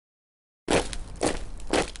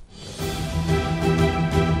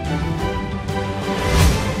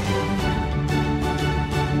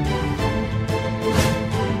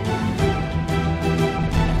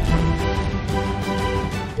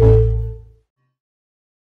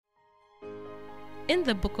In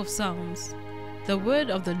the book of Psalms, the word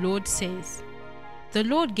of the Lord says, "The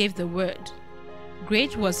Lord gave the word.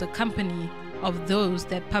 Great was the company of those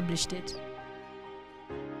that published it."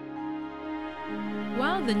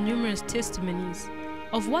 While the numerous testimonies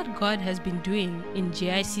of what God has been doing in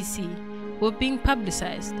JICC were being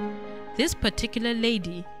publicized, this particular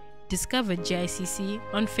lady discovered JICC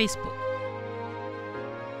on Facebook.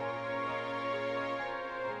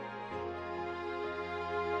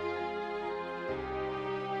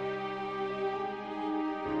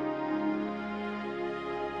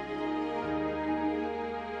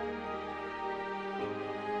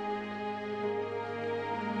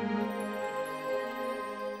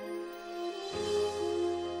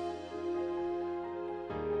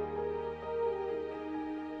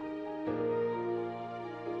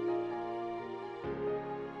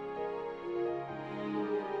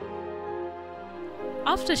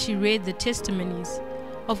 After she read the testimonies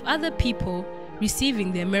of other people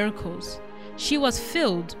receiving their miracles, she was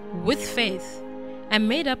filled with faith and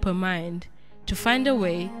made up her mind to find a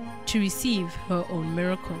way to receive her own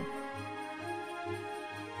miracle.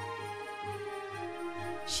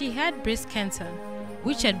 She had breast cancer,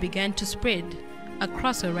 which had begun to spread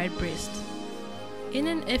across her right breast. In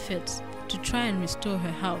an effort to try and restore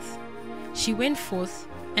her health, she went forth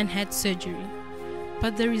and had surgery.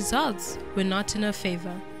 But the results were not in her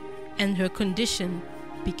favor, and her condition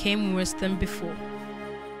became worse than before.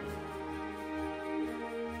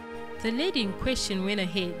 The lady in question went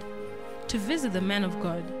ahead to visit the man of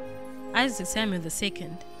God, Isaac Samuel II,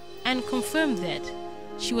 and confirmed that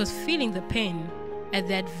she was feeling the pain at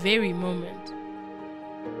that very moment.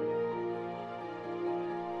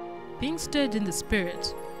 Being stirred in the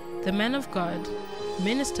spirit, the man of God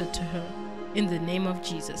ministered to her in the name of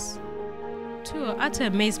Jesus. To her utter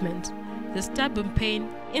amazement, the stubborn pain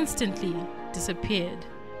instantly disappeared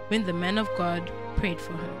when the man of God prayed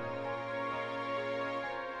for her.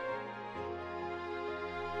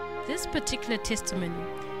 This particular testimony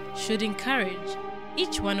should encourage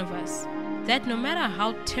each one of us that no matter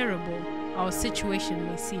how terrible our situation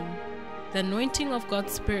may seem, the anointing of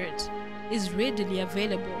God's Spirit is readily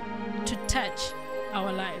available to touch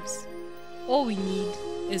our lives. All we need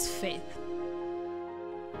is faith.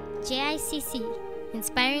 JICC,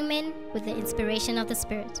 inspiring men with the inspiration of the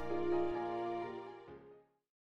Spirit.